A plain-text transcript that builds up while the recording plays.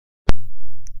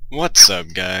What's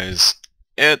up, guys?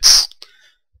 It's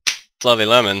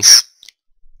FluffyLemons,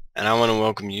 and I want to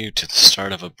welcome you to the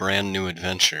start of a brand new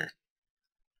adventure.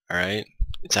 Alright?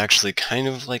 It's actually kind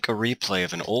of like a replay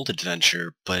of an old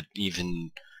adventure, but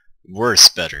even worse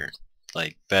better.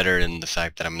 Like, better in the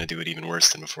fact that I'm going to do it even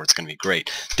worse than before. It's going to be great.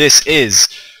 This is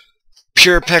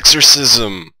Pure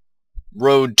Pexorcism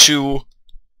Road to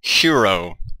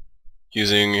Hero,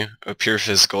 using a pure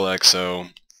physical exo.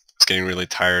 I was getting really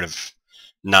tired of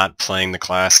not playing the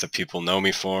class that people know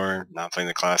me for, not playing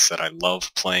the class that I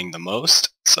love playing the most.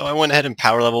 So I went ahead and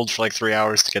power leveled for like 3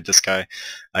 hours to get this guy.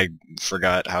 I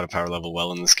forgot how to power level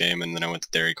well in this game, and then I went to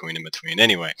Dairy Queen in between.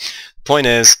 Anyway, the point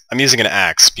is, I'm using an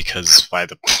axe because why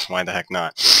the heck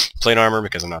not? Plate armor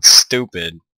because I'm not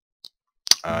stupid.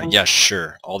 Yeah,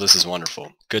 sure. All this is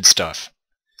wonderful. Good stuff.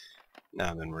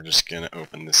 Now then, we're just gonna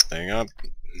open this thing up.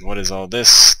 What is all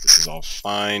this? This is all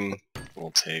fine.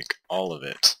 We'll take all of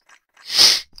it.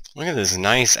 Look at this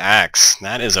nice axe.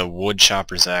 That is a wood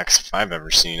chopper's axe if I've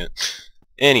ever seen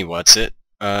it. What's it?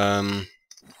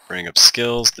 Bring up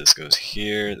skills. This goes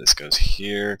here. This goes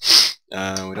here.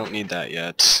 We don't need that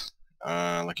yet.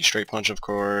 Lucky straight punch, of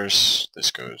course. This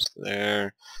goes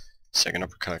there. Second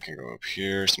uppercut can go up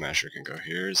here. Smasher can go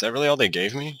here. Is that really all they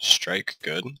gave me? Strike,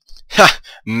 good. Ha!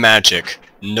 Magic.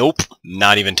 Nope.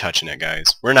 Not even touching it,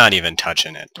 guys. We're not even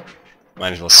touching it.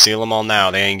 Might as well seal them all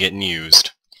now. They ain't getting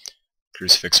used.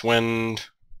 Crucifix Wind,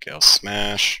 Gale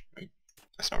Smash.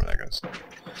 That's not where that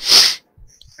goes.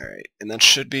 Alright, and that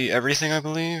should be everything, I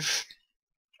believe?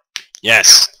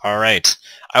 Yes! Alright.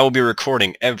 I will be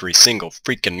recording every single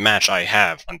freaking match I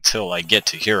have until I get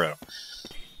to Hero.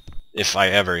 If I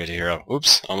ever get to Hero.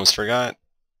 Oops, almost forgot.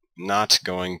 Not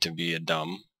going to be a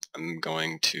dumb. I'm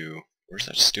going to... Where's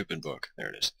that stupid book? There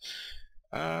it is.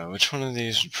 Which one of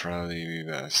these would probably be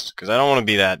best? Because I don't want to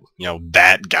be that,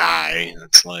 that guy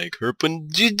that's like,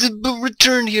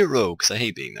 return hero, because I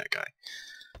hate being that guy.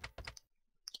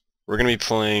 We're going to be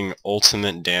playing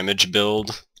ultimate damage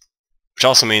build, which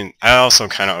also means, I also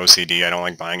kind of OCD, I don't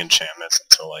like buying enchantments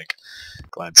until, like,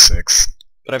 Glad 6.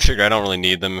 But I figure I don't really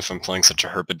need them if I'm playing such a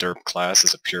herpaderp class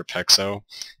as a pure Pexo.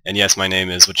 And yes, my name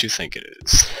is what you think it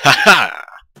is. Haha!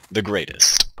 The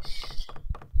greatest.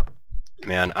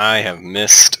 Man, I have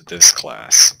missed this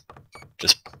class.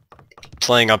 Just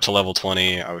playing up to level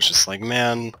 20, I was just like,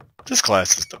 man, this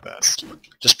class is the best.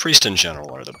 Just priests in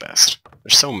general are the best. They're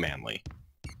so manly.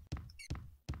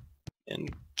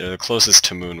 And they're the closest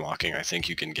to moonwalking I think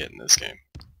you can get in this game.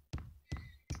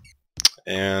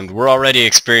 And we're already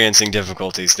experiencing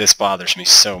difficulties. This bothers me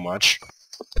so much.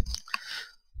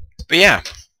 But yeah,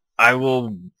 I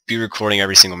will be recording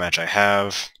every single match I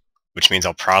have, which means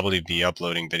I'll probably be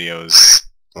uploading videos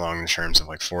along the terms of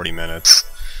like 40 minutes.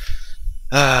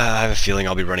 I have a feeling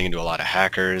I'll be running into a lot of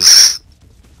hackers.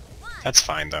 That's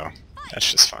fine though.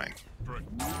 That's just fine.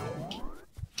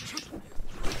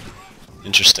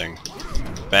 Interesting.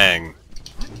 Bang.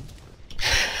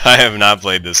 I have not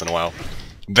played this in a while.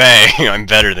 Bang! I'm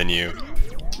better than you.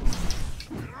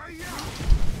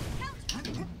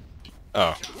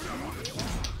 Oh.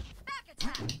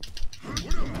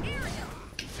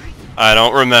 I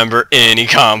don't remember any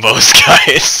combos,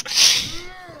 guys.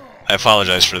 I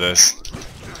apologize for this.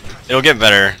 It'll get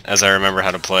better as I remember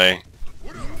how to play.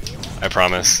 I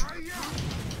promise.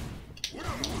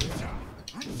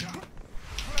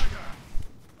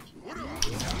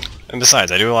 And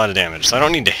besides, I do a lot of damage, so I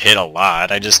don't need to hit a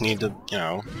lot, I just need to,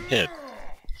 hit.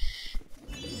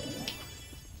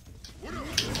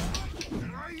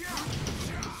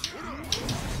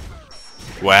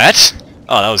 What?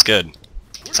 Oh, that was good.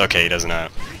 It's okay, he doesn't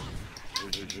have.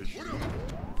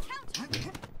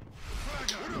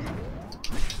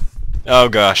 Oh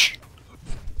gosh.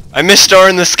 I missed Star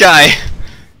in the Sky!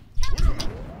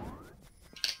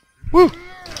 Woo!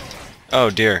 Oh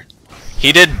dear.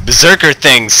 He did berserker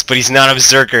things, but he's not a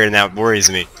berserker and that worries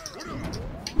me.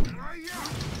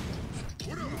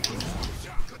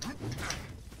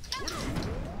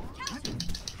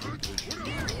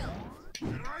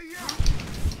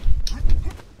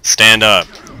 Stand up.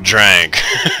 Drank.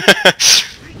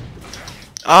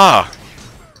 Ah!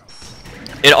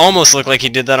 It almost looked like he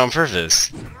did that on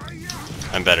purpose.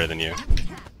 I'm better than you.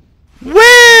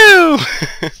 Woo!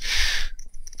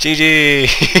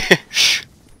 GG!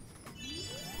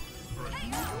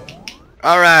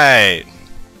 Alright!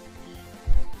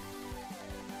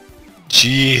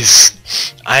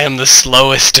 Jeez. I am the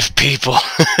slowest of people.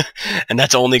 And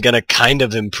that's only gonna kind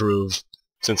of improve,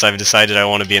 since I've decided I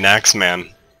want to be an axeman.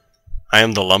 I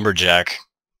am the lumberjack.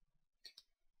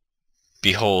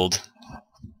 Behold.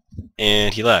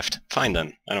 And he left. Fine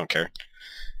then. I don't care.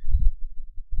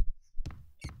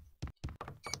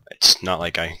 It's not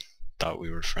like I thought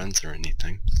we were friends or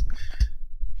anything.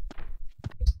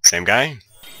 Same guy?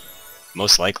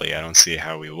 Most likely. I don't see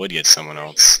how we would get someone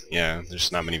else. Yeah,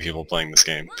 there's not many people playing this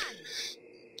game.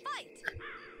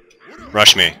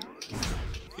 Rush me.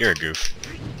 You're a goof.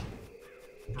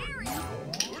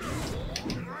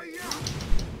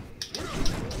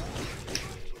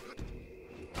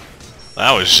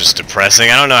 That was just depressing.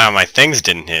 I don't know how my things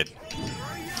didn't hit.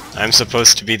 I'm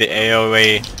supposed to be the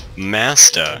AOA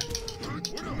master.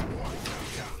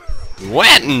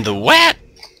 What in the what?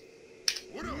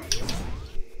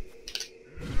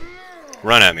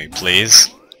 Run at me,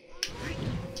 please.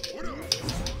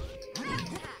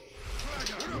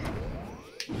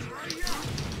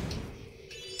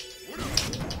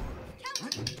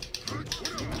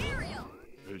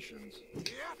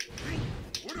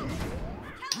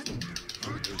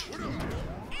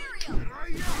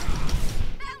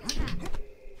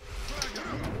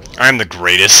 I'm the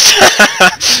greatest.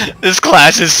 This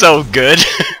class is so good.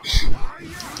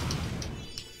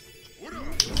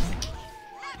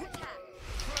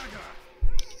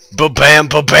 Ba-bam,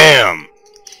 ba-bam!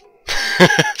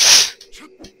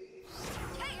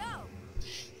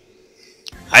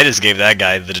 I just gave that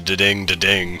guy the da-ding,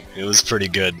 da-ding. It was pretty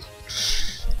good.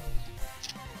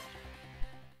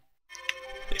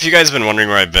 If you guys have been wondering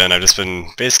where I've been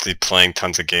basically playing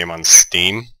tons of game on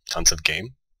Steam. Tons of games.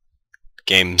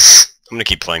 I'm gonna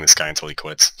keep playing this guy until he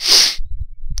quits.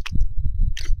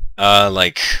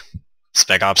 Like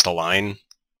Spec Ops: The Line.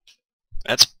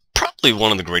 That's probably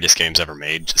one of the greatest games ever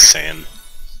made, just saying.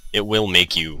 It will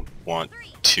make you want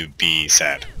to be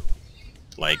sad.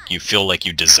 Like, you feel like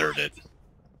you deserve it.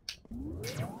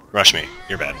 Rush me.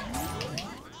 You're bad.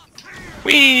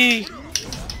 Whee!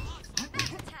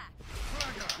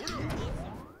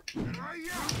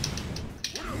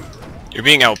 You're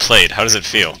being outplayed. How does it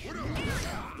feel?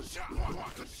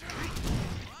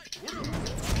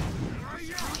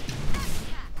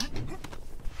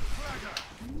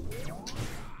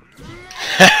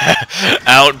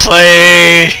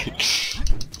 Outplayed!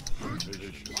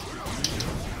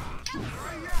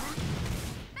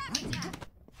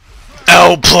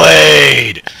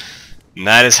 Outplayed! And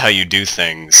that is how you do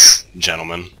things,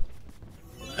 gentlemen.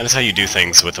 That is how you do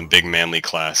things with a big manly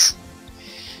class.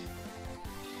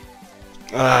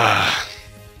 I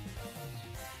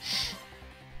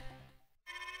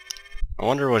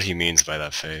wonder what he means by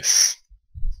that face.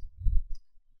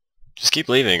 Just keep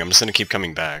leaving, I'm just gonna keep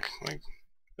coming back. Like,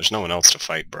 there's no one else to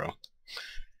fight, bro.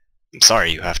 I'm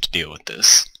sorry you have to deal with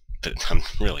this, but I'm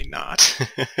really not.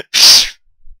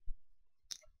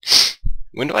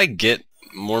 When do I get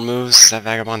more moves? Is that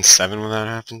Vagabond 7 when that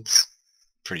happens?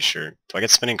 Pretty sure. Do I get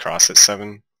Spinning Cross at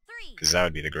 7? Because that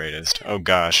would be the greatest. Oh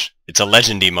gosh. It's a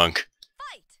Legendy monk.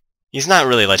 He's not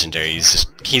really legendary,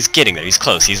 he's getting there, he's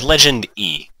close. He's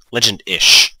Legend-y.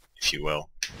 Legend-ish, if you will.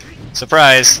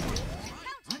 Surprise!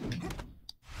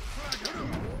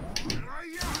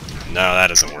 No, that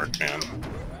doesn't work, man.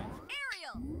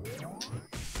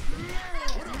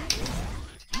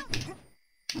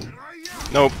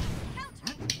 Nope.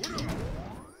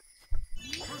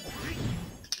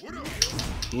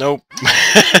 Nope.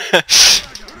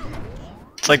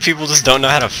 It's like people just don't know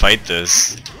how to fight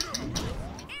this.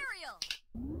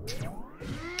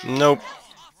 Nope.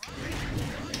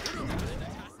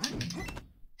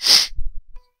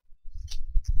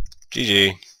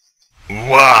 GG.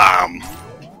 Wham!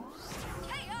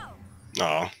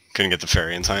 Oh, couldn't get the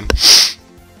fairy in time.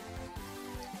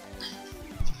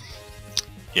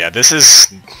 Yeah,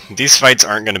 these fights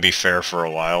aren't going to be fair for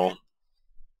a while.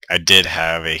 I did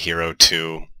have a Hero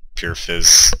 2 Pure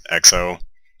Fizz EXO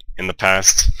in the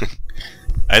past.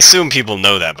 I assume people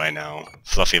know that by now.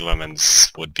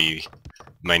 FluffyLemons would be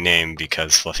my name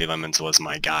because FluffyLemons was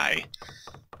my guy.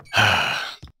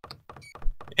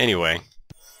 Anyway,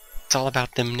 it's all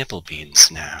about them nipple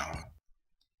beans now.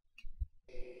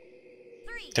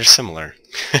 They're similar.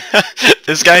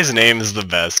 This guy's name is the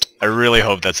best. I really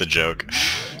hope that's a joke.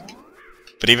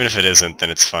 But even if it isn't, then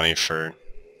it's funny for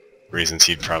reasons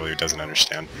he probably doesn't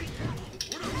understand.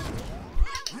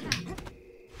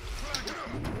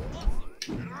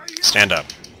 Stand up.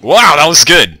 Wow, that was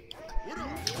good!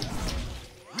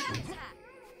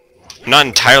 I'm not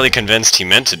entirely convinced he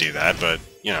meant to do that, but,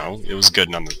 you know, it was good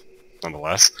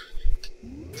nonetheless.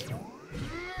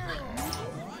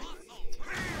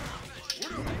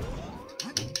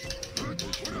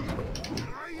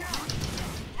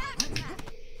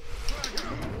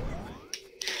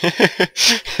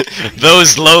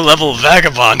 Those low-level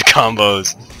Vagabond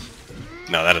combos!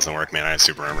 No, that doesn't work, man. I have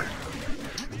super armor.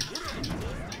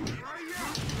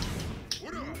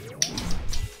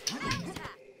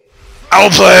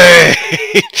 Outplay!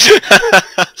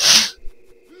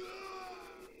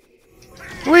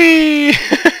 Whee!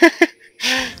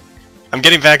 I'm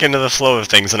getting back into the flow of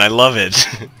things and I love it.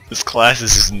 This class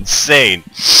is insane.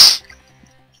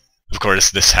 Of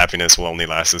course, this happiness will only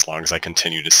last as long as I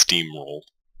continue to steamroll.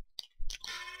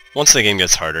 Once the game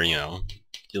gets harder, you know,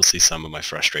 you'll see some of my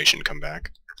frustration come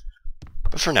back.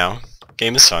 But for now,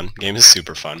 game is fun. Game is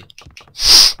super fun.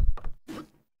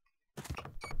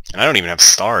 And I don't even have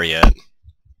star yet.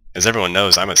 As everyone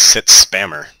knows, I'm a sit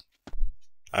spammer.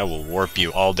 I will warp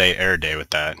you all day, air day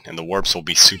with that. And the warps will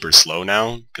be super slow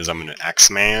now, because I'm an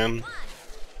Axeman.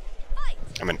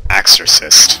 I'm an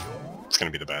Axorcist. It's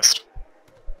gonna be the best.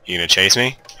 You gonna chase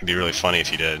me? It'd be really funny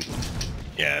if you did.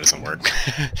 Yeah, it doesn't work.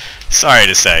 Sorry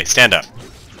to say. Stand up.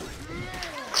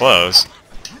 Close.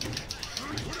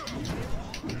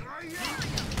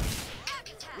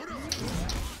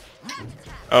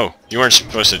 Oh, you weren't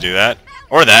supposed to do that.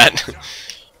 Or that.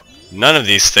 None of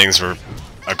these things were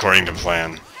according to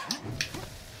plan.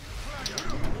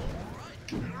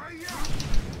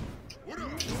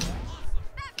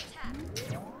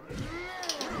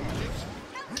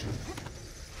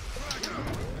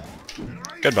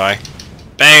 Goodbye.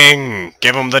 Bang!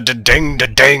 Give him the da-ding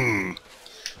da-ding!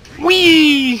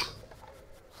 Whee!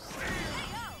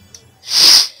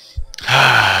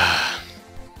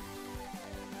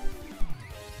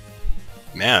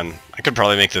 Man, I could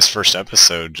probably make this first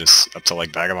episode just up to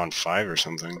like Vagabond 5 or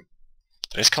something.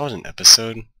 Did I just call it an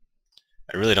episode?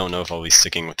 I really don't know if I'll be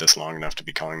sticking with this long enough to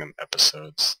be calling them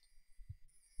episodes.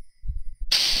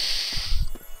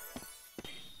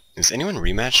 Has anyone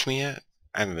rematched me yet?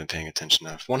 I haven't been paying attention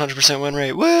enough. 100% win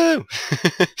rate! Woo!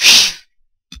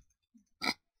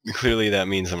 Clearly that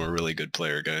means I'm a really good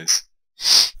player, guys.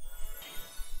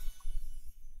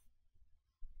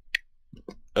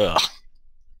 Ugh.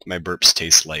 My burps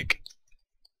taste like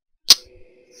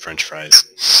French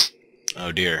fries.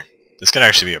 Oh dear. This could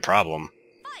actually be a problem.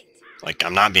 Like,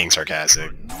 I'm not being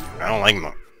sarcastic. I don't like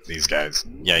these guys.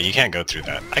 Yeah, you can't go through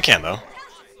that. I can, though.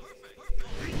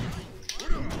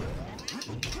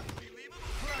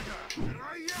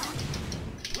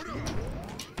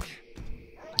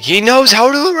 He knows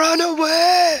how to run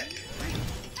away!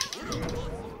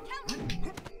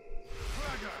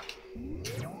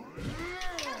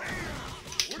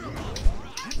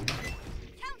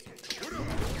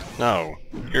 No,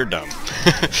 you're dumb.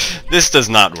 This does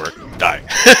not work. Die.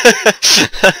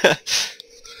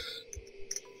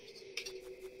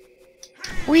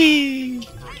 Whee!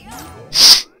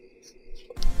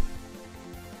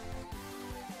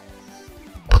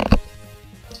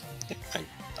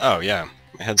 Oh yeah,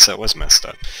 my headset was messed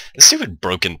up. This stupid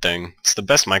broken thing. It's the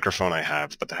best microphone I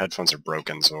have, but the headphones are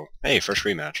broken, so... Hey, first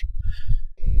rematch.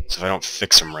 So if I don't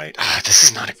fix them right... Ah, this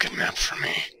is not a good map for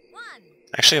me.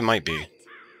 Actually, it might be.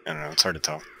 I don't know, it's hard to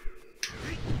tell.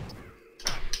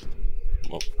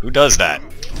 Well, who does that?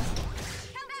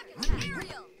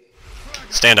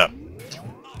 Stand up.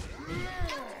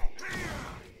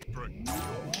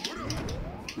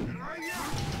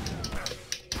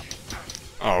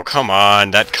 Oh, come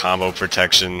on, that combo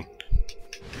protection.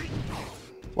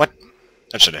 What?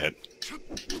 That should have hit.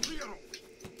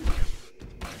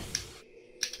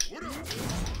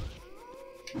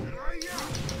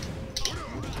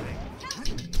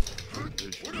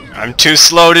 I'm too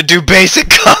slow to do basic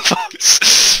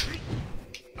combos!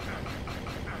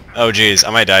 Oh jeez,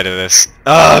 I might die to this.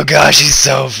 Oh gosh, he's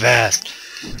so fast!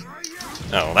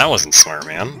 Oh, that wasn't smart,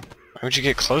 man. Why would you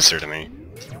get closer to me?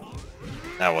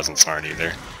 That wasn't smart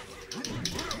either.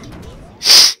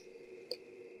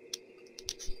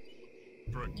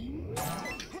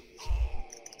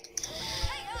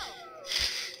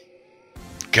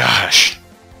 Gosh.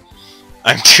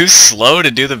 I'm too slow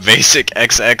to do the basic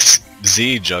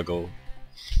XXZ juggle.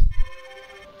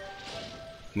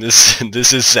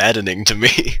 This is saddening to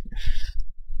me.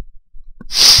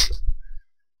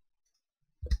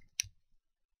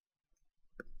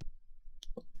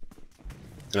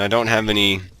 And I don't have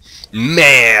any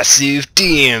massive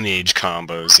damage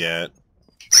combos yet.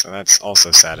 So that's also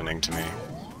saddening to me.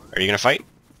 Are you gonna fight?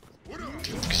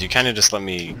 Because you kinda just let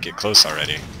me get close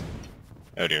already.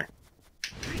 Oh dear.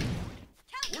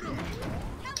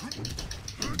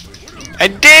 I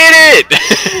did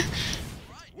it!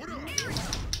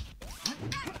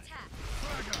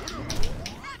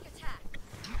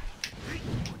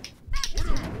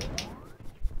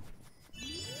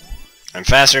 I'm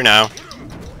faster now.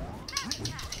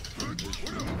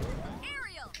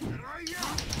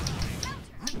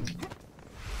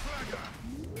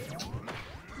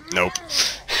 Nope.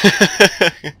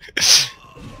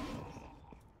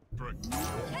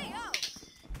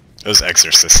 Those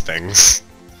exorcist things.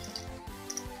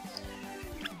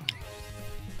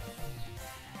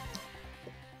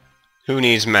 Who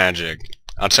needs magic?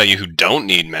 I'll tell you who don't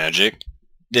need magic.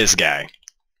 This guy.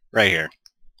 Right here.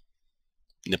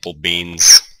 Nipple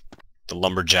Beans. The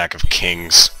lumberjack of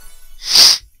kings.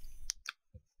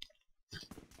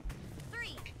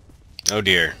 Oh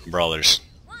dear, brawlers.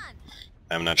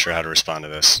 I'm not sure how to respond to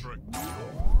this.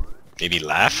 Maybe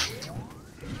laugh?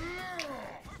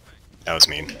 That was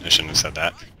mean. I shouldn't have said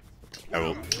that. I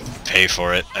will pay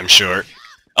for it, I'm sure.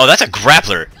 Oh, that's a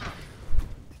grappler!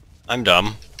 I'm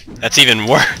dumb. That's even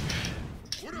worse.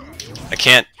 I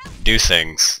can't do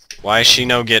things. Why she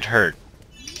no get hurt?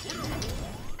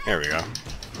 There we go.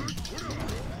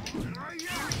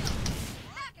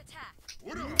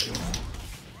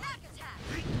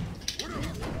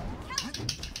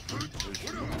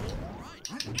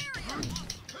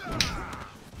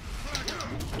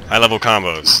 High level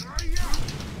combos.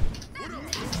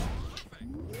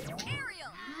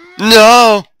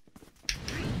 No!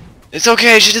 It's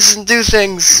okay, she doesn't do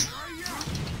things!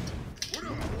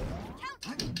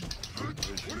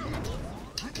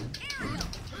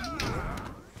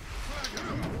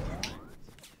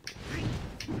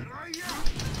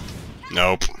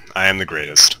 Nope, I am the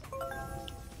greatest.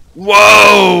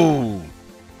 Whoa!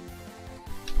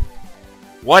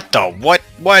 What the what?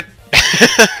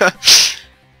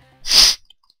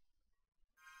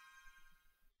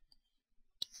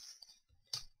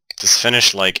 Just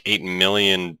finished like 8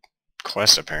 million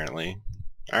quests apparently.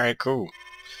 Alright, cool.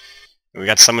 We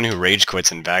got someone who rage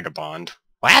quits in Vagabond.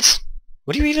 What?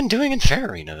 What are you even doing in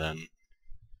Fair Arena then?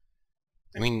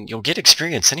 I mean, you'll get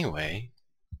experience anyway.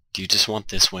 Do you just want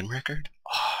this win record?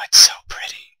 Oh, it's so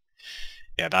pretty.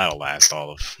 Yeah, that'll last all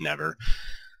of never.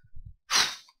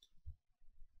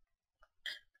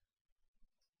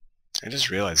 I just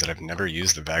realized that I've never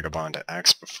used the Vagabond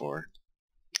axe before.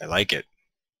 I like it.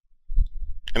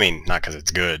 I mean, not because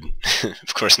it's good.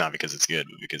 Of course not because it's good,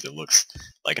 but because it looks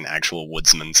like an actual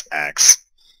woodsman's axe.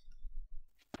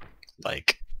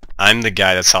 Like, I'm the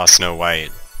guy that saw Snow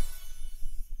White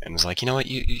and was like, you know what,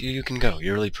 you can go,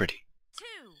 you're really pretty.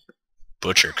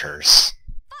 Butcher Curse.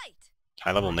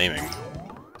 High level naming.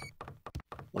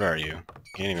 What are you?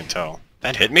 Can't even tell.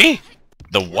 That hit me?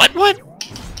 The what?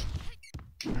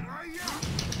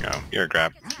 Oh, you're a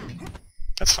grab.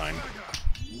 That's fine.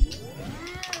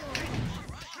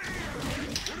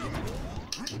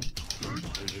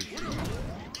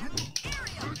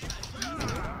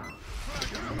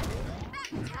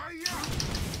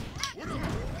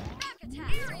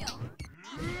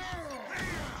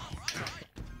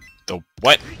 The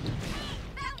what?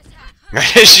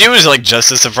 She was like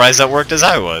just as surprised that worked as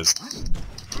I was.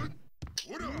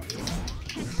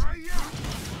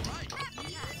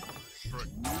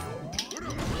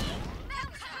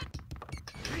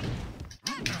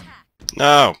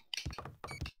 No!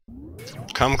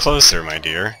 Come closer, my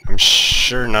dear. I'm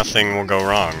sure nothing will go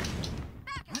wrong.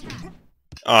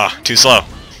 Ah, too slow.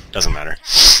 Doesn't matter.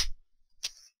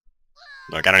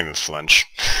 Look, I don't even flinch.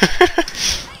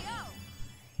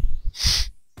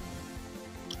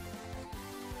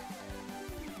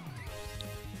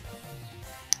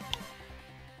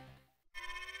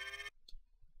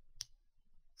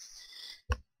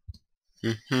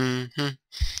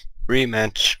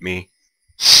 Rematch me.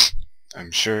 I'm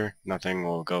sure nothing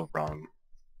will go wrong.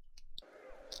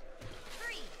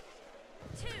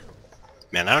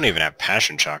 Man, I don't even have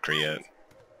Passion Chakra yet.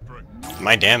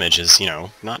 My damage is, you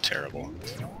know, not terrible.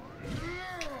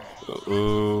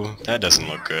 Ooh, that doesn't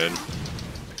look good.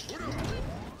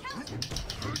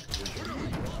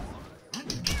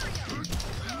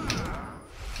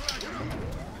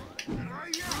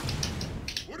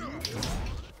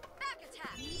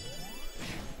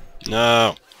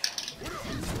 No.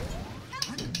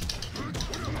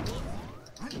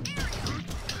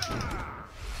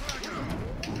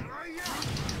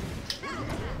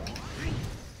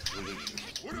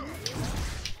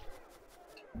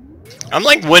 I'm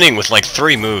like winning with like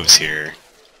 3 moves here.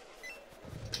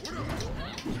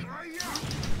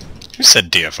 Who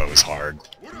said DFO is hard?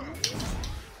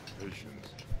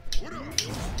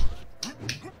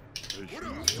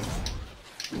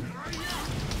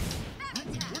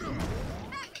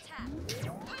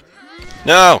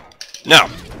 No! No!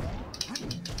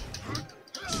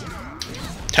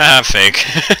 Haha, fake.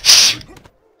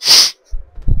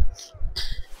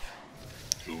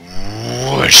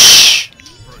 Whoosh!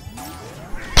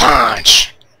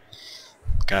 Punch!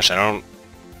 Gosh, I don't...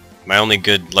 My only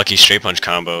good lucky straight punch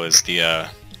combo is the,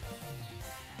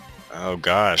 oh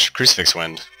gosh, Crucifix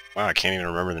Wind. Wow, I can't even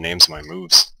remember the names of my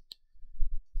moves.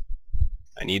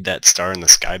 I need that star in the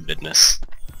sky business.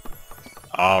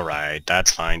 Alright,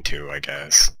 that's fine too, I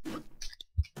guess.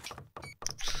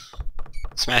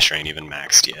 Smasher ain't even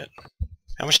maxed yet.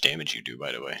 How much damage you do,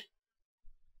 by the way?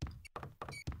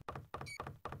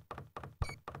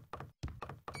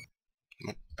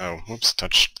 Oh, whoops,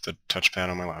 touched the touchpad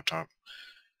on my laptop.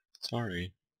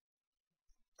 Sorry.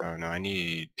 Oh no, I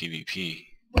need PvP.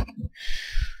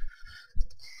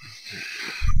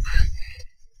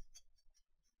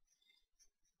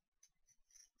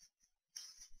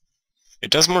 It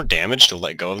does more damage to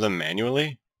let go of them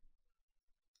manually?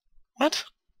 What?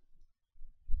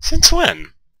 Since when?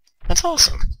 That's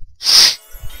awesome.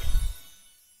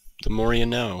 The more you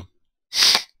know.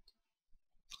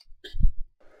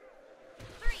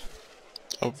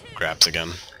 Oh, Graps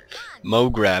again.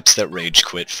 Mo Graps that rage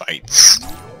quit fights.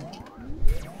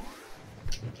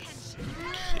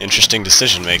 Interesting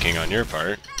decision making on your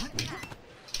part.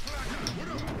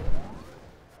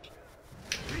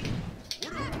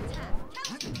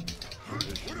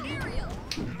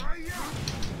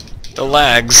 The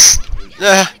lags.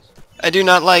 I do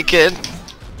not like it.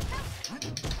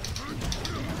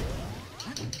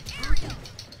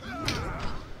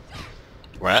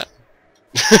 What?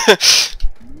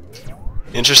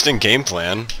 Interesting game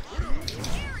plan.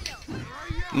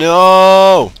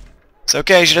 No! It's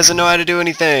okay, she doesn't know how to do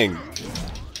anything.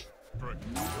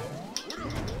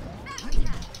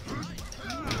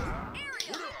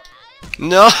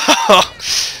 No!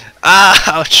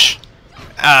 Ouch!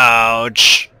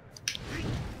 Ouch!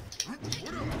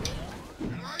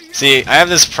 See, I have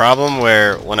this problem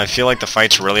where when I feel like the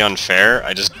fight's really unfair,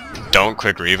 I just don't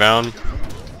quick rebound.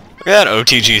 Look at that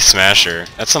OTG Smasher.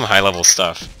 That's some high-level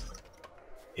stuff.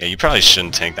 Yeah, you probably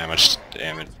shouldn't tank that much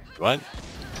damage. What?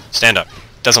 Stand up.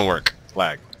 Doesn't work.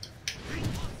 Lag.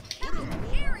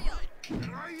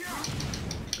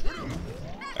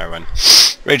 Alright, win.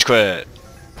 Rage quit.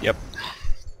 Yep.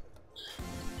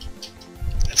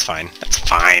 That's fine. That's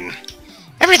fine.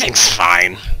 Everything's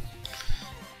fine.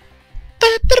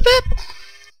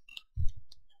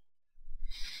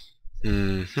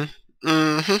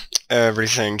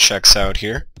 Everything checks out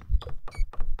here.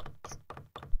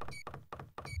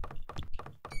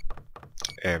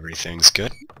 Everything's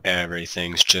good.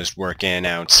 Everything's just working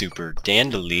out super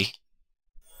dandily.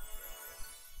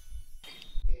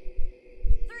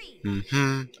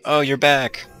 Oh, you're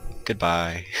back.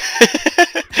 Goodbye.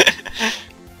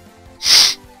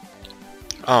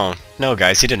 Oh, no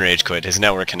guys, he didn't rage quit. His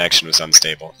network connection was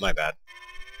unstable. My bad.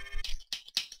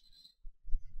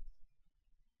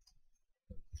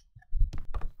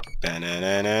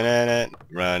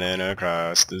 Running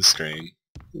across the screen.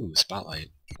 Ooh, spotlight.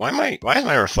 Why is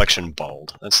my reflection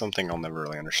bald? That's something I'll never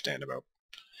really understand about.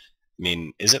 I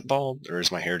mean, is it bald, or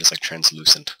is my hair just like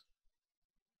translucent?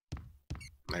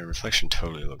 My reflection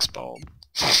totally looks bald.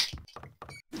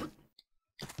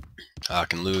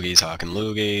 Hawking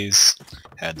loogies.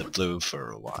 Had the flu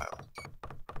for a while.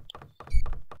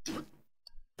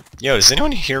 Yo, does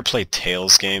anyone here play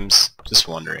Tales games? Just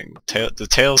wondering. The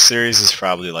Tales series is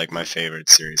probably like my favorite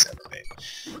series ever made.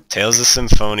 Tales of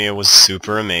Symphonia was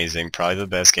super amazing, probably the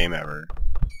best game ever.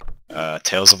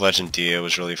 Tales of Legendia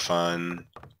was really fun.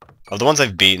 Of the ones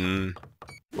I've beaten,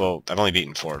 well, I've only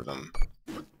beaten 4 of them.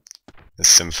 The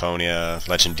Symphonia,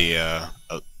 Legendia,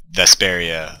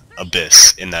 Vesperia,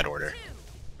 Abyss, in that order.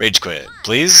 Rage quit,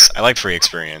 please? I like free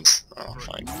experience. Oh,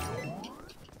 fine.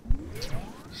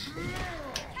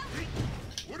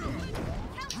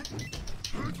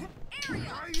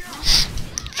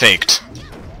 Faked.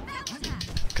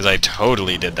 Because I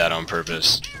totally did that on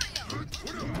purpose.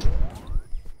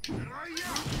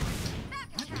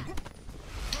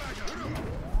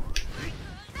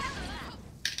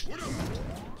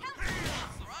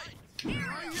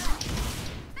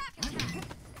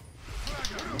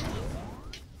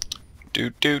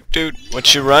 Dude,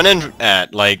 what you running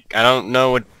at? Like, I don't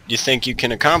know what you think you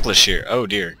can accomplish here. Oh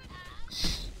dear.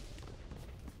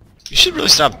 You should really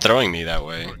stop throwing me that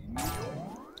way.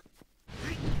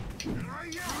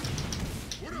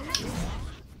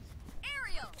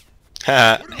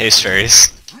 Haha, haste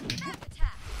fairies.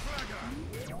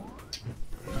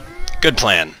 Good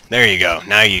plan. There you go.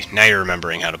 Now you're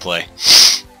remembering how to play.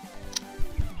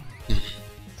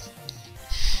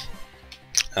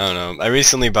 I don't know. I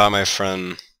recently bought my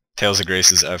friend Tales of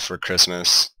Grace's F for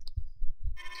Christmas,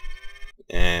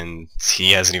 and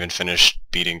he hasn't even finished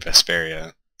beating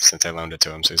Vesperia since I loaned it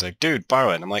to him. So he's like, "Dude, borrow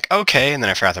it." And I'm like, "Okay," and then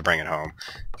I forgot to bring it home.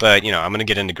 But you know, I'm gonna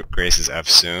get into Grace's F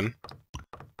soon.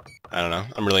 I don't know.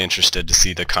 I'm really interested to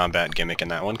see the combat gimmick in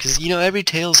that one, because you know every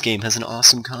Tales game has an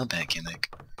awesome combat gimmick.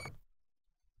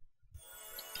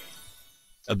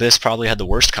 Abyss probably had the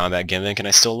worst combat gimmick, and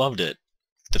I still loved it.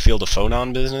 the field of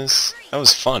phonon business. That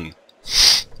was fun.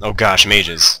 Oh gosh,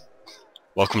 mages.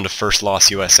 Welcome to First Loss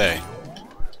USA.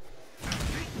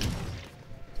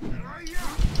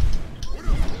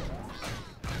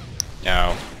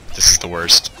 Now, this is the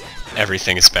worst.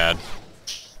 Everything is bad.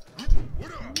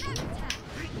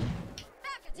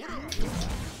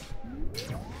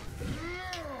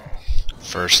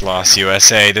 First Loss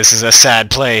USA, this is a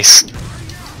sad place.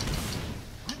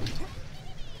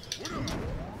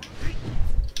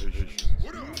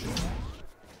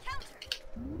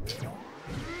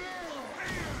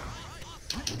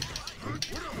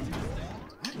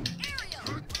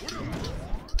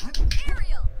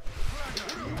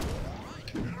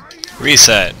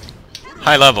 Reset.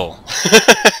 High level.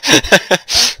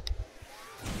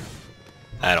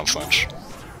 I don't flinch.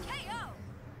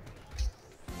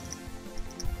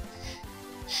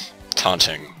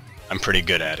 Taunting. I'm pretty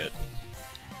good at it.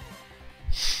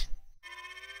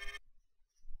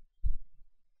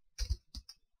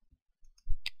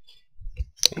 I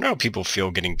wonder how people feel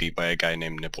getting beat by a guy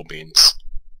named Nipple Beans.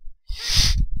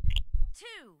 2,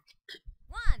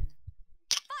 1,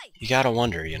 fight! You gotta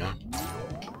wonder, you know?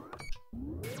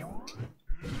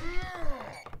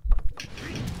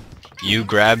 You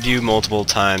grabbed you multiple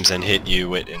times and hit you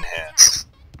with enhanced.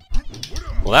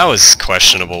 Well, that was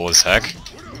questionable as heck.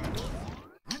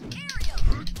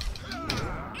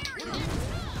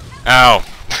 Ow.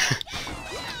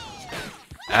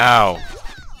 Ow.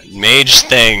 Mage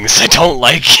things. I don't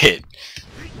like it.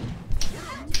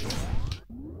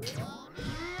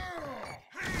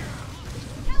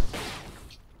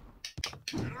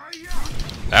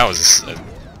 That was a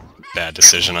bad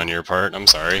decision on your part. I'm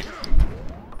sorry.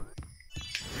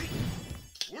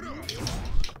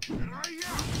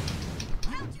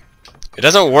 It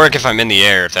doesn't work if I'm in the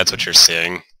air, if that's what you're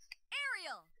saying.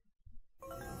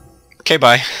 Okay,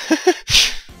 bye.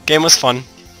 Game was fun.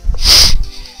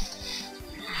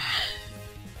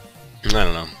 I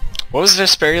don't know. What was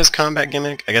Vesperia's combat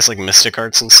gimmick? I guess like Mystic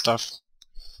Arts and stuff?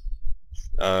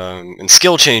 And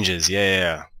skill changes,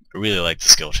 yeah. I really like the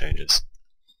skill changes.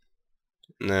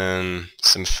 And then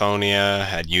Symphonia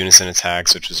had unison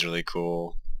attacks, which was really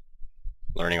cool.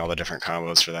 Learning all the different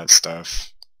combos for that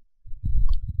stuff.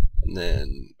 And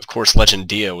then, of course,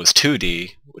 Legendia was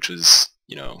 2D, which was,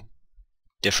 you know,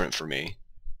 different for me.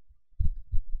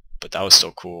 But that was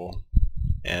still cool.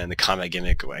 And the combat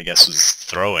gimmick, I guess, was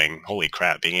throwing. Holy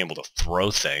crap, being able to throw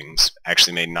things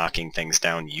actually made knocking things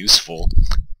down useful.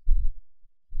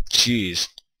 Jeez.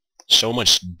 So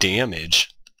much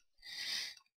damage.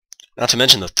 Not to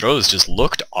mention the throws just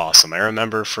looked awesome. I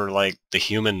remember for, like, the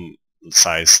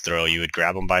human-sized throw, you would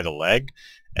grab them by the leg,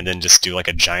 and then just do, like,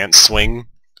 a giant swing,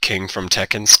 King from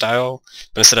Tekken style.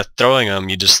 But instead of throwing them,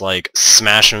 you just, like,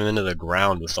 smash them into the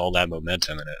ground with all that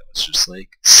momentum, and it was just like,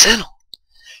 Senel,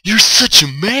 you're such a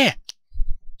man!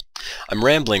 I'm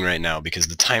rambling right now because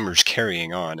the timer's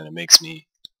carrying on, and it makes me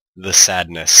the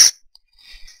sadness.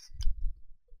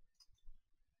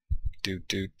 Do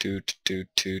do do do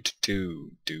do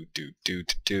do do do do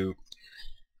do.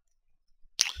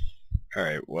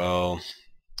 Alright, well,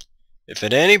 if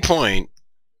at any point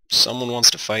someone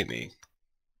wants to fight me,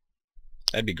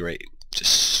 that'd be great.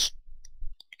 Just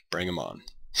bring them on.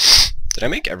 Did I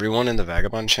make everyone in the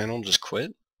Vagabond channel just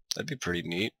quit? That'd be pretty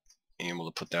neat, being able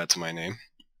to put that to my name.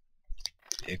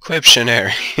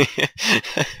 Equiptionary.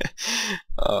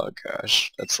 Oh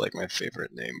gosh, that's like my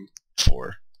favorite name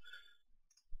for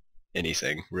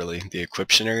anything, really. The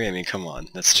Equiptionary? I mean, come on,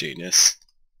 that's genius.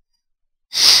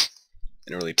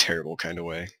 In a really terrible kind of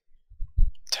way.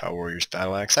 Tau Warrior's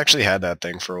Battle Axe. I actually had that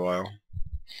thing for a while.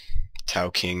 Tau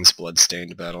King's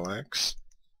Bloodstained Battle Axe.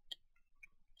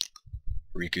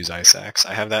 Riku's Ice Axe.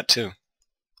 I have that too.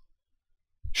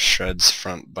 Shred's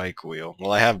Front Bike Wheel.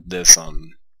 Well, I have this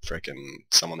on frickin'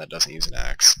 someone that doesn't use an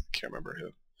axe. Can't remember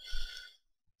who.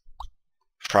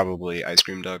 Probably Ice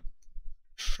Cream Duck.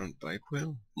 Front Bike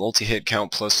Wheel? Multi-hit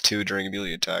count +2 during a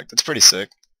melee attack. That's pretty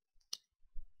sick.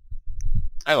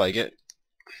 I like it.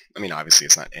 I mean, obviously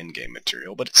it's not endgame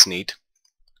material, but it's neat.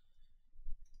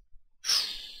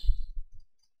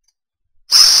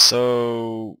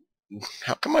 So,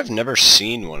 how come I've never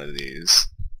seen one of these?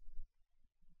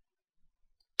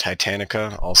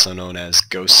 Titanica, also known as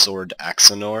Ghost Sword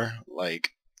Axanor.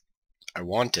 Like, I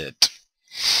want it,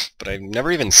 but I've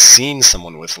never even seen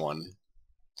someone with one.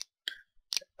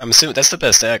 I'm assuming that's the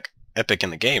best epic in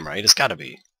the game, right? It's gotta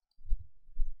be.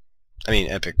 I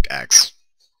mean, epic axe.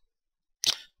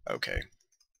 Okay.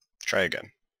 Try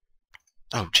again.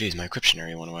 Oh, jeez, my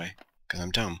Equiptionary went away, because I'm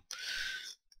dumb.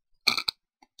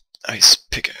 Ice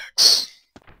pickaxe.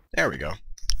 There we go.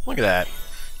 Look at that.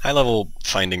 High-level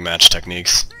finding match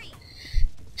techniques.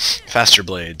 Faster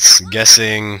blades.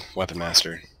 Guessing Weapon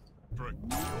Master.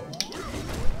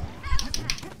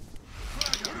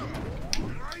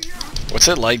 What's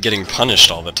it like getting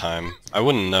punished all the time? I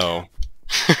wouldn't know.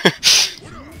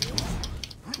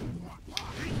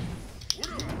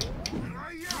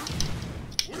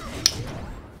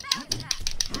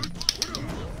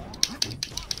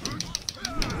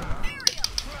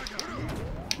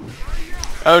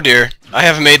 Oh dear, I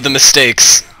have made the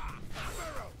mistakes.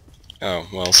 Oh,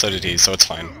 well, so did he, so it's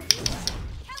fine.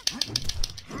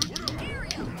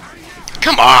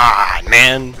 Come on,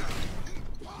 man!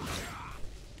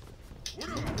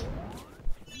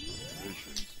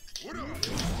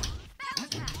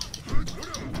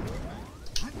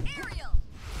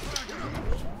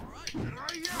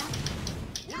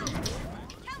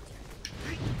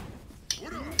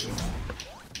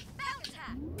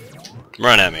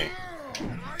 Run at me.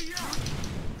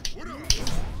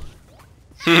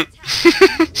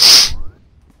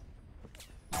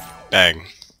 Bang.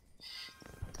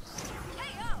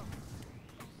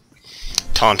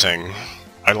 Taunting.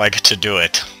 I like to do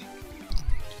it.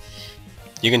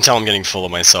 You can tell I'm getting full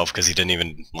of myself because he didn't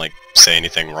even, like, say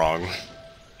anything wrong.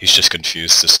 He's just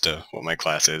confused as to what my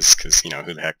class is, because, you know,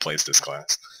 who the heck plays this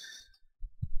class?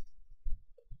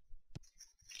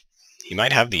 He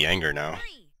might have the anger now.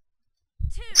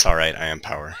 It's alright, I am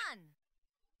power.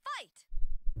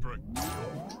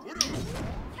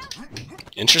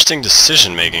 Interesting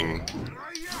decision making.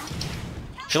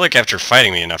 I feel like after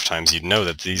fighting me enough times you'd know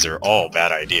that these are all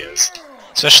bad ideas.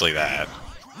 Especially that.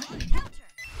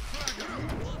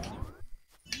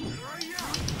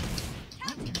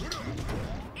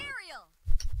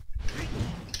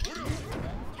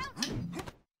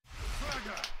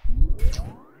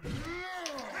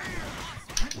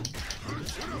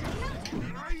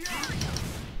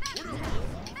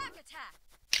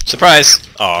 Surprise!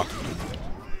 Aw.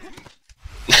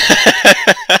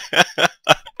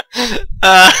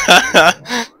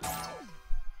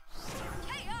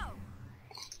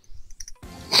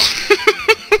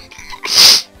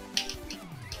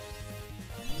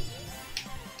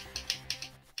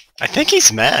 I think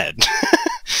he's mad.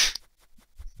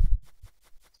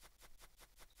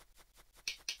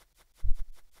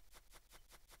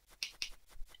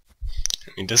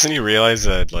 I mean, doesn't he realize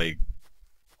that, like,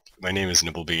 my name is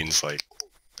Nibblebeans, like,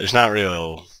 there's not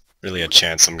really a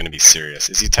chance I'm gonna be serious.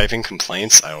 Is he typing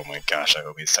complaints? Oh my gosh, I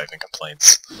hope he's typing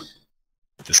complaints.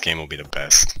 This game will be the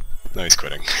best. No, he's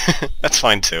quitting. That's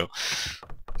fine too.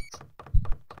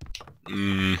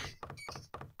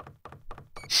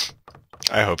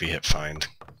 I hope he hit find,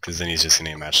 because then he's just gonna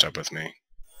get matched up with me.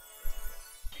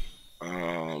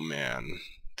 Oh man,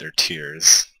 they're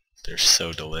tears. They're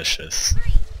so delicious.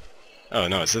 Oh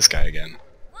no, it's this guy again.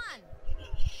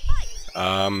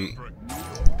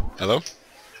 Hello?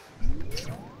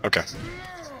 Okay.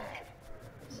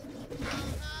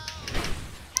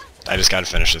 I just gotta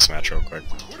finish this match real quick.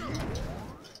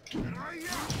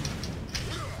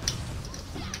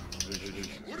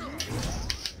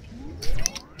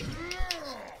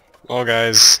 Well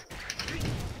guys,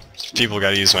 people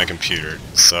gotta use my computer,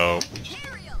 so...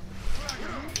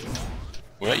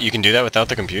 What? You can do that without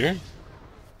the computer?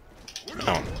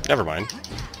 Oh, never mind.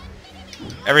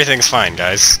 Everything's fine,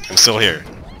 guys. I'm still here.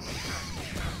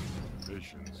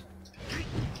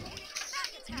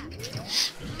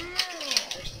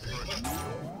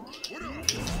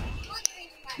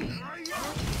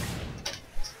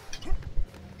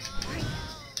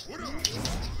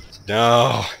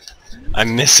 No,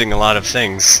 I'm missing a lot of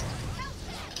things.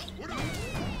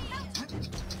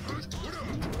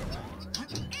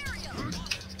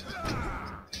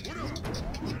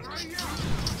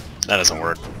 That doesn't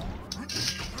work.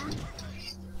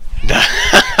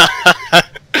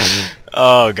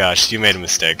 Oh gosh, you made a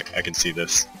mistake. I can see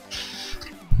this.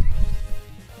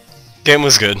 Game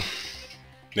was good.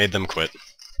 Made them quit.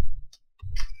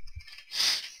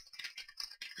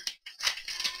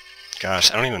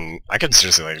 Gosh, I could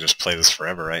seriously like just play this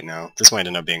forever right now. This might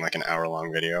end up being like an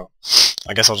hour-long video.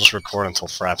 I guess I'll just record until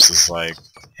Fraps is like,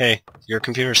 hey, your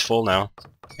computer's full now.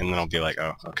 And then I'll be like,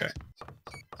 oh, okay.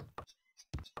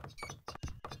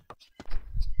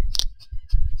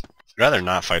 I'd rather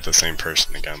not fight the same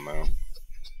person again, though.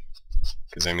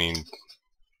 Because, I mean,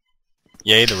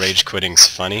 yay, the rage quitting's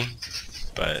funny,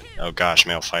 but, oh gosh,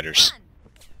 male fighters.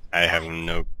 I have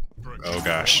no... Oh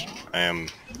gosh, I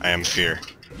am fear.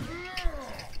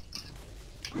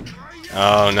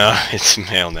 Oh no, it's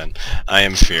male then. I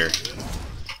am fear.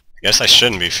 I guess I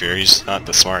shouldn't be fear, he's not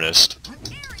the smartest.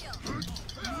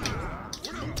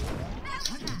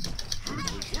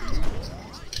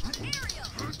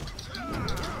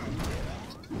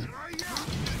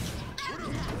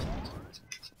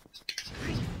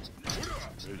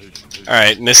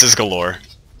 Alright, misses galore.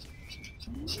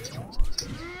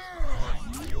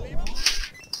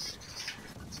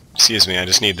 Excuse me, I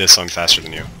just need this so I'm faster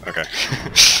than you. Okay.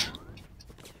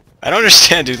 I don't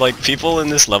understand, dude. Like, people in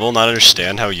this level not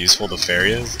understand how useful the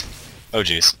fairy is. Oh,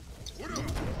 jeez.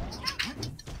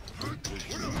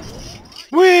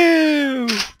 Woo!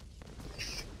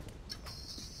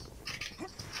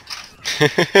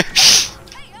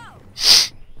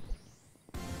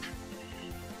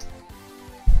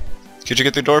 Could you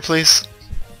get the door, please?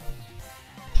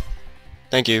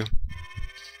 Thank you.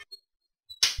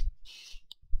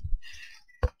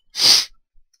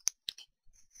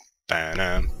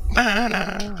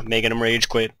 Making him rage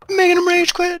quit. Making him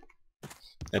rage quit!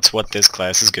 That's what this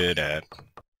class is good at.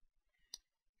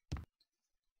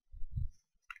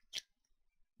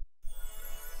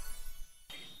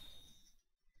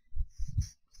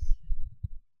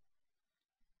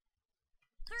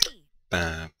 Three,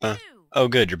 Ba, two, ba. Oh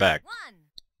good, you're back. one,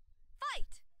 fight!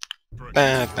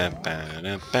 Ba, ba, ba,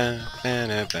 da, ba, ba,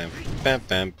 da, ba, ba,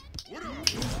 ba.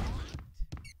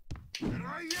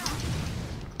 Aerial!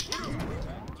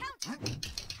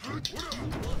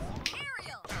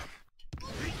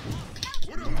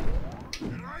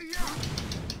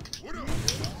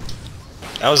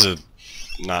 That was a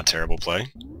not terrible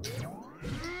play.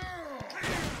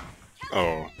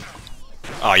 Oh.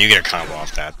 Oh, you get a combo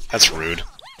off that. That's rude.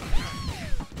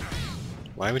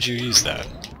 Why would you use that?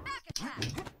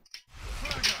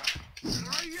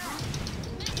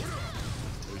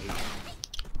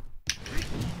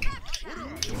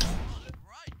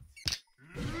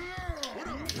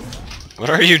 What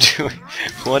are you doing?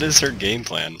 What is her game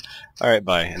plan? Alright,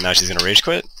 bye. And now she's gonna rage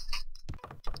quit?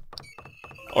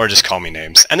 Or just call me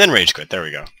names. And then rage quit. There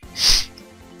we go.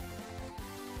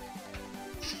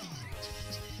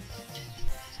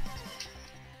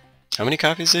 How many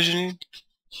copies did you need?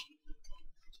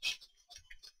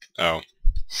 Oh.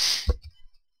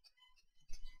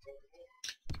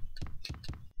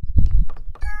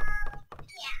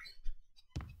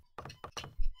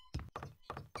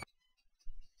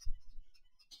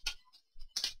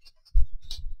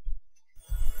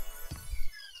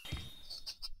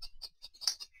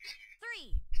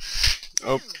 Three,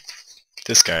 Oh, two,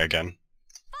 this guy again.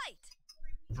 fight!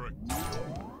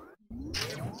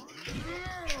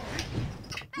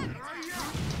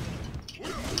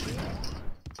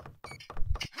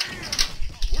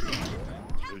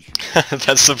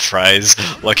 That surprise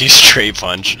lucky straight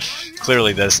punch.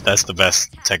 Clearly that's the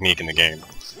best technique in the game.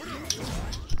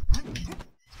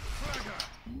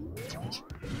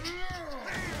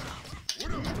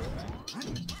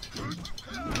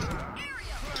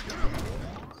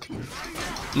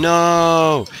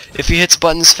 No! If he hits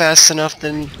buttons fast enough,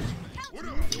 then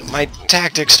my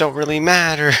tactics don't really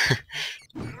matter.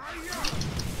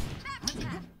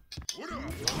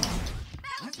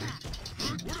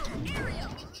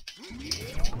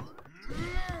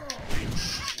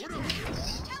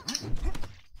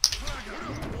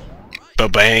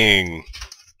 Ba-bang!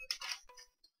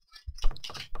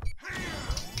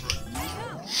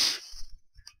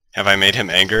 Have I made him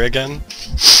angry again?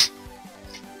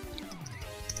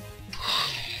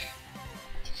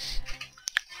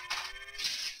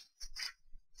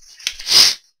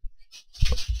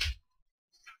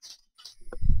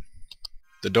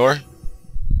 The door?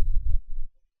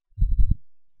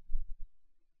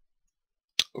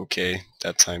 Okay,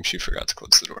 that time she forgot to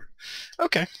close the door.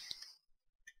 Okay.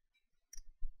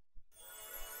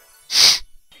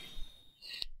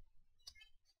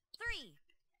 Three,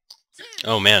 two,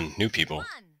 Oh man, new people. one,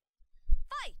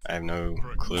 fight! I have no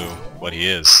clue what he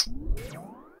is.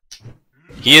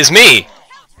 He is me!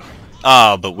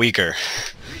 Ah, but weaker.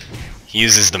 He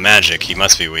uses the magic, he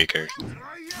must be weaker.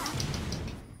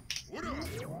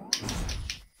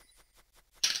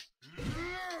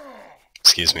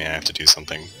 Excuse me, I have to do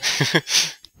something.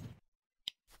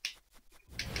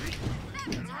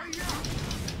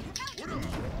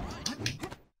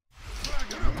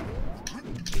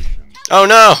 Oh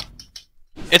no!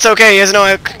 It's okay, he has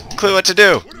no clue what to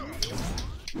do!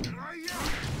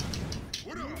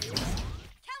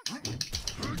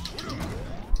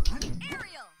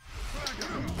 Aerial!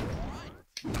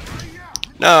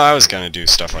 No, I was gonna do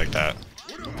stuff like that.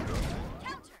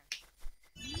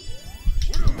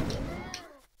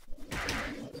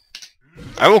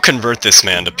 I will convert this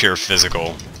man to pure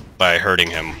physical by hurting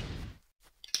him.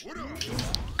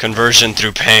 Conversion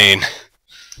through pain.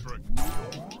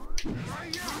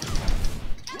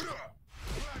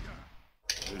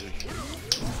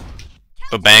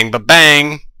 Ba-bang,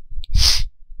 ba-bang!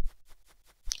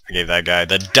 I gave that guy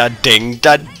the da-ding,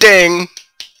 da-ding!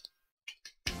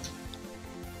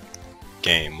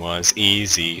 Game was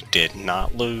easy, did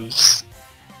not lose.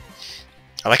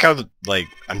 I like how, like,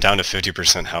 I'm down to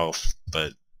 50% health,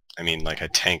 but, I mean, like, I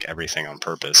tank everything on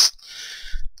purpose.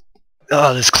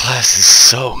 Oh, this class is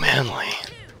so manly.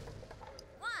 2,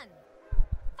 1,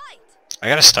 fight! I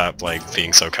gotta stop, like,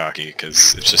 being so cocky,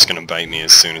 because it's just gonna bite me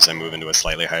as soon as I move into a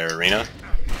slightly higher arena.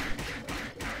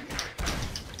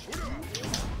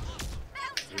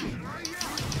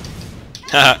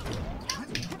 Haha.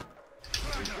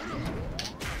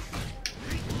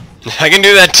 I can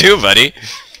do that too, buddy!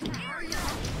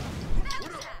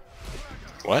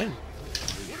 What?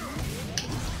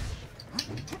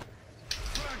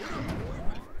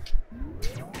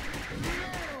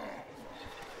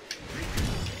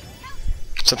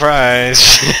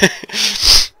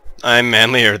 Surprise! I'm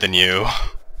manlier than you.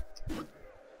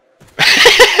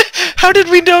 How did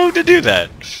we know to do that?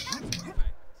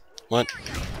 What?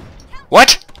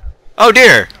 What? Oh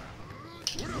dear!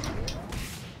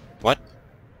 What?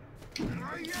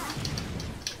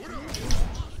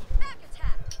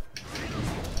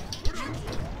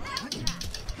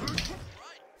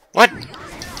 What?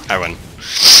 I win.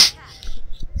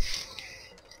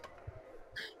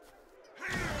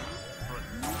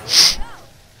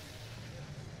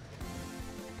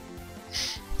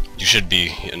 You should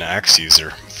be an axe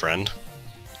user, friend.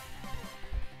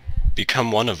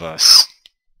 Become one of us.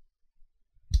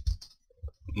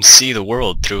 And see the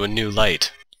world through a new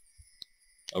light.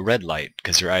 A red light,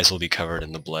 because your eyes will be covered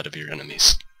in the blood of your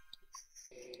enemies.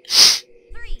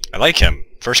 I like him.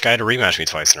 First guy to rematch me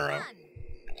twice in a row.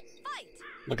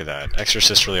 Look at that.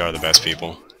 Exorcists really are the best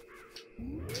people.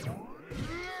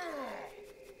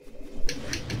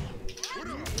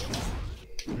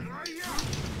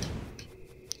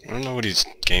 I don't know what his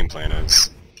game plan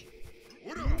is.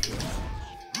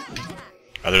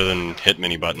 Other than hit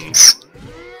many buttons.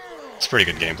 It's a pretty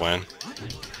good game plan.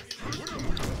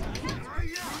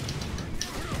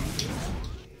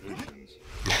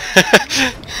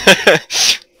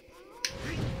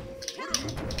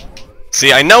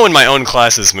 See, I know when my own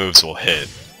class's moves will hit,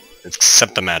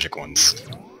 except the magic ones.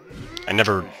 I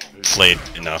never played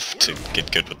enough to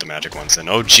get good with the magic ones, and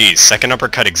oh geez, second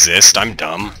uppercut exists? I'm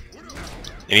dumb.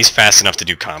 And he's fast enough to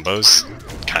do combos.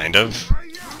 Kind of.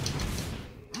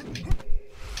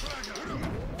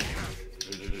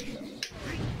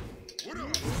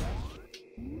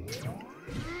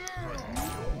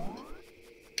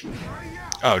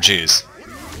 Oh jeez.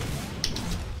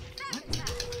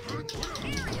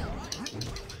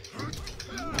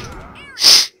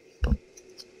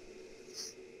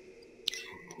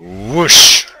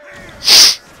 Whoosh!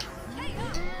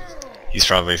 He's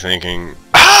probably thinking,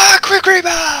 ah, quick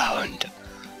rebound!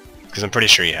 Because I'm pretty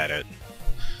sure he had it.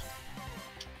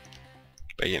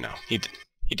 But you know, he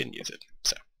didn't use it,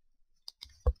 so.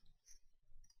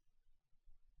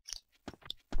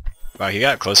 Wow, he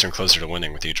got closer and closer to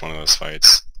winning with each one of those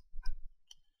fights.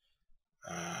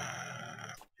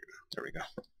 There we go.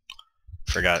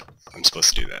 Forgot I'm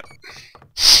supposed to do that.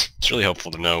 It's really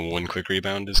helpful to know when quick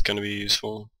rebound is going to be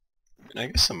useful. And I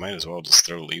guess I might as well just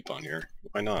throw leap on here.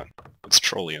 Why not? It's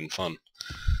trolly and fun.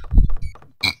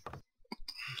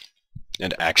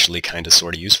 And actually kinda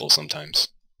sorta useful sometimes.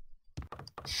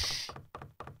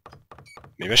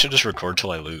 Maybe I should just record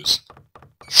till I lose.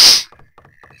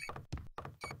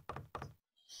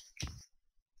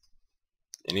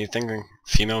 Anything?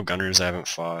 Female gunners I haven't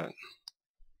fought.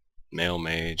 Male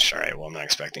mage. Alright, well I'm not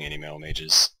expecting any male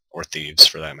mages. Or thieves,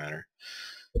 for that matter.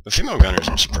 But female gunners,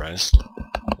 I'm surprised.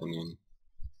 I mean,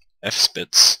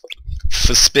 F-Spits.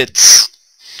 F-Spits!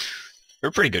 They're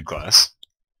a pretty good class.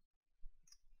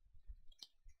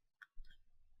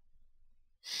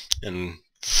 And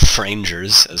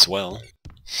Frangers as well.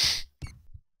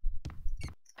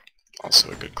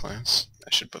 Also a good class.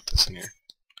 I should put this in here.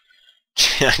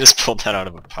 I just pulled that out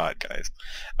of a pot, guys.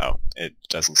 Oh, it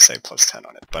doesn't say plus 10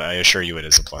 on it, but I assure you it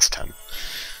is a plus 10. 3,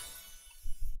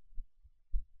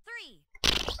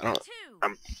 I don't... 2,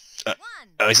 1.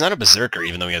 Oh, he's not a berserker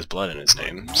even though he has blood in his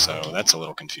name, so that's a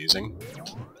little confusing.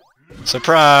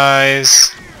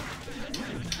 Surprise!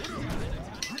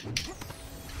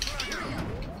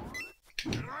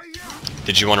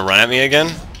 Did you want to run at me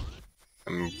again?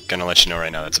 I'm gonna let you know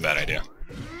right now that's a bad idea.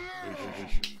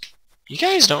 You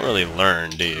guys don't really learn,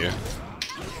 do you?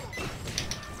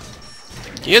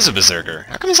 He is a berserker.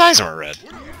 How come his eyes aren't red?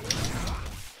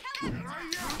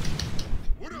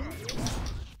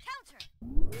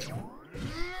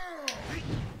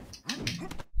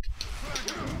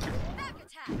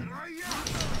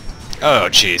 Oh,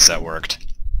 jeez, that worked.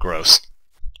 Gross.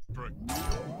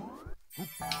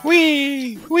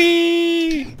 Whee!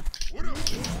 Whee!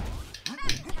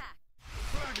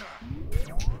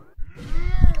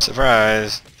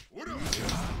 Surprise!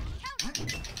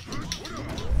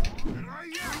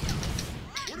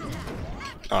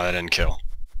 Oh, that didn't kill.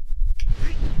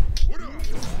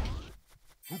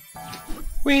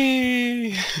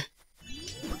 Whee!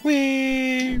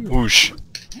 Whee! Whoosh!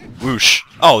 Whoosh!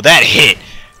 Oh, that hit!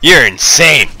 You're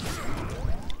insane!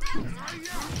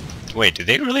 Wait, do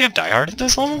they really have Die Hard at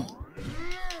this level?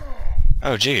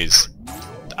 Oh, jeez.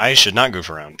 I should not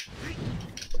goof around.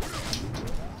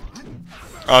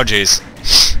 Oh, jeez.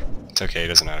 It's okay, he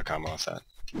doesn't know how to combo off that.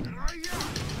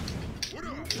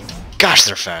 Gosh,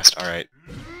 they're fast. Alright.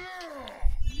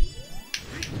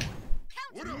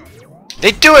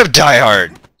 They do have Die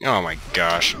Hard! Oh my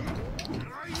gosh.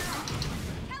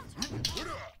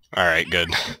 Alright, good.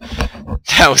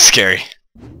 That was scary.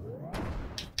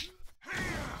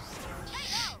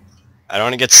 I don't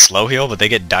want to get slow heal, but they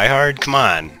get Die Hard? Come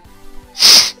on.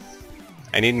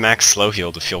 I need max slow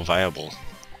heal to feel viable.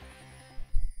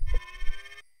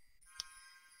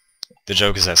 The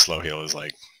joke is that slow heal is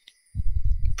like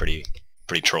pretty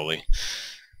trolly.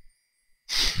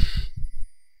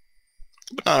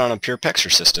 But not on a pure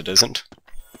Pexorcist it isn't.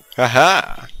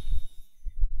 Haha!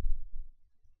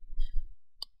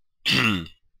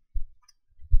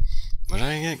 What did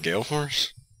I get? Gale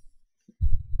Force?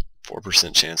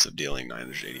 4% chance of dealing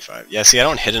 985. Yeah, see, I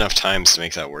don't hit enough times to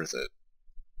make that worth it.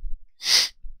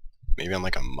 Maybe I'm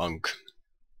like a monk.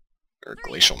 Or a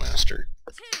glacial master.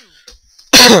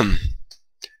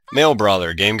 Male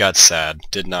brawler, game got sad.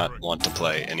 Did not want to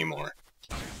play anymore.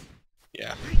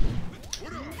 Yeah.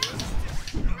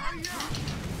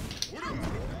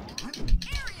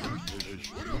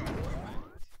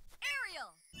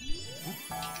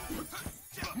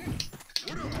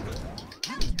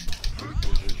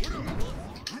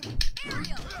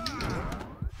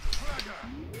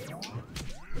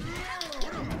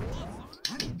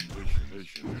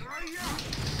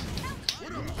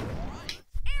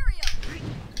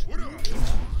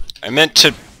 I meant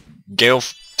to Gale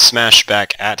smash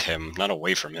back at him, not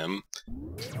away from him.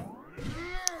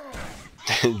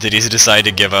 Did he decide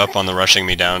to give up on the rushing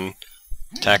me down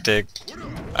tactic?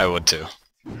 I would too.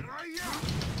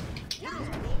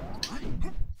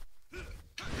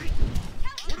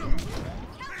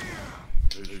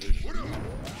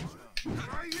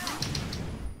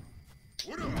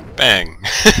 Bang!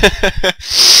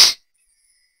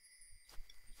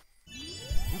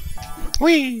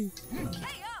 Whee!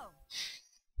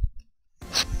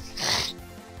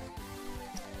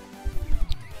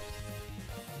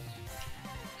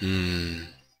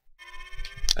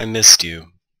 I missed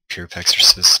you, Pure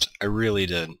Pexorcist. I really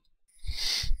did.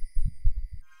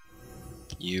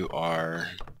 You are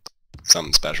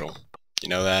something special. You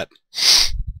know that?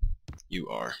 You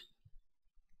are.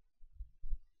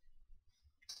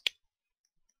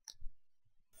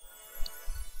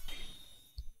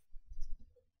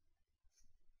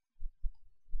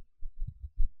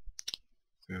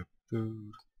 Boo,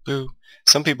 boo, boo.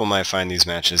 Some people might find these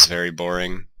matches very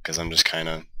boring, because I'm just kind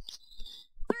of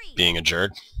being a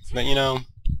jerk. But you know,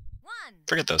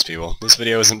 forget those people. This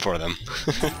video isn't for them.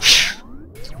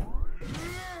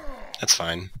 That's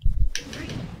fine.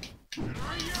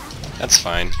 That's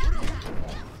fine.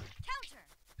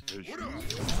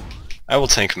 I will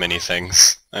tank many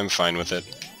things. I'm fine with it.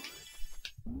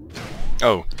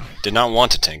 Oh, did not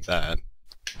want to tank that.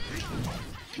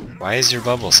 Why is your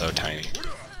bubble so tiny?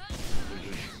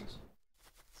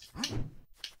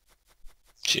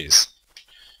 Jeez.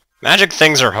 Magic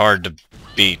things are hard to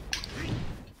beat.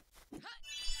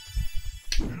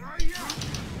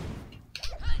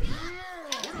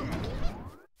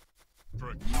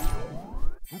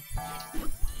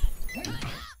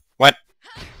 What?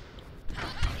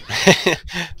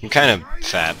 I'm kind of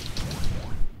fat.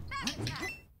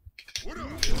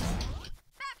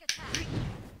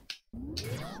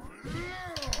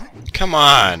 Come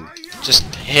on! Just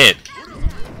hit!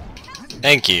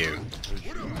 Thank you.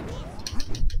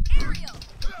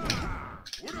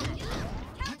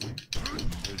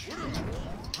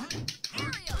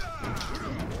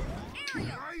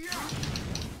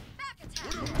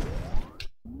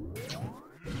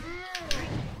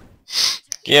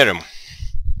 Get him.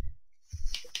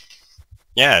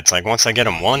 Yeah, it's like once I get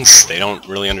them once, they don't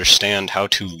really understand how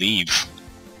to leave.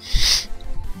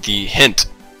 The hint.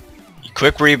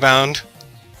 Quick rebound,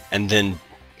 and then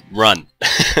run.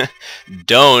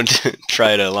 Don't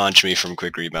try to launch me from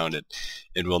quick rebound.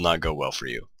 It will not go well for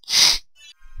you.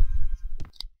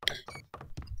 I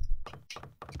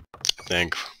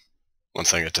think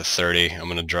once I get to 30, I'm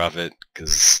gonna drop it,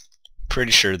 because I'm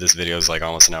pretty sure this video is like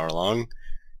almost an hour long.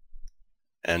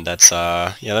 And that's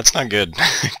yeah, that's not good,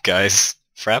 guys.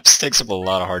 Fraps takes up a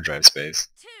lot of hard drive space.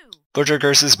 Butcher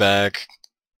Curse is back.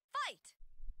 Fight.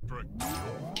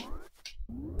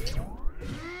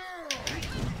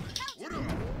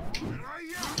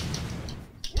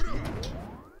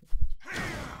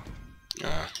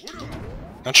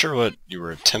 Not sure what you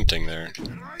were attempting there.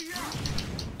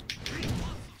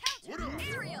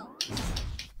 Aerial.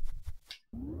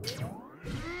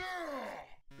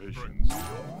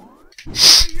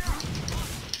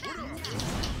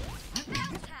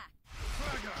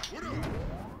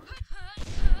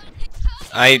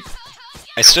 I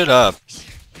stood up.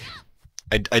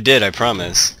 I did, I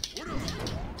promise.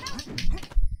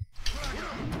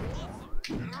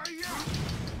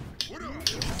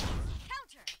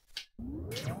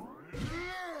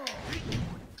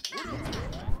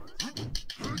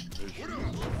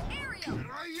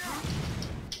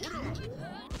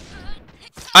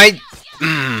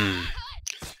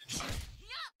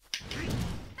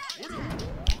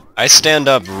 I stand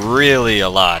up really a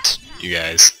lot, you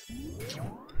guys.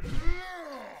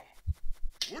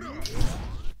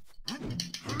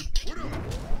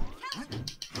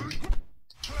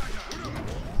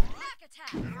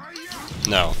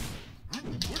 No.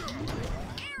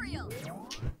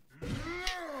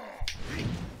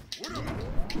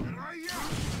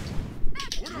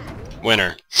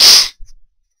 Winner.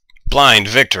 Blind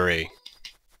victory.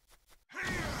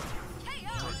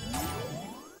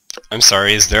 I'm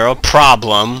sorry, is there a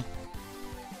problem?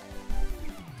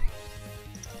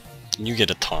 You get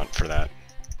a taunt for that.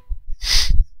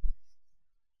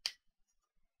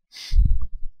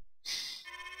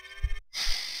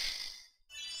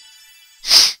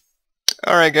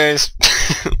 Alright guys.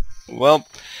 Well,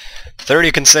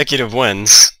 30 consecutive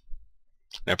wins.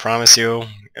 I promise you,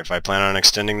 if I plan on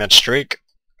extending that streak,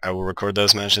 I will record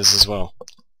those matches as well.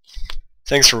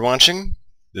 Thanks for watching.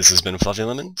 This has been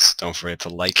FluffyLemons. Don't forget to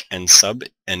like and sub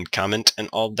and comment and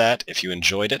all that if you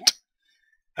enjoyed it.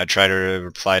 I try to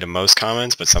reply to most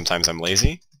comments, but sometimes I'm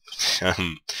lazy.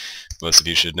 Most of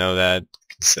you should know that,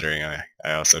 considering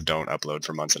I also don't upload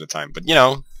for months at a time. But, you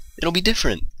know, it'll be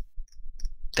different.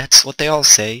 That's what they all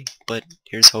say, but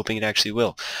here's hoping it actually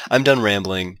will. I'm done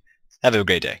rambling. Have a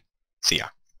great day. See ya.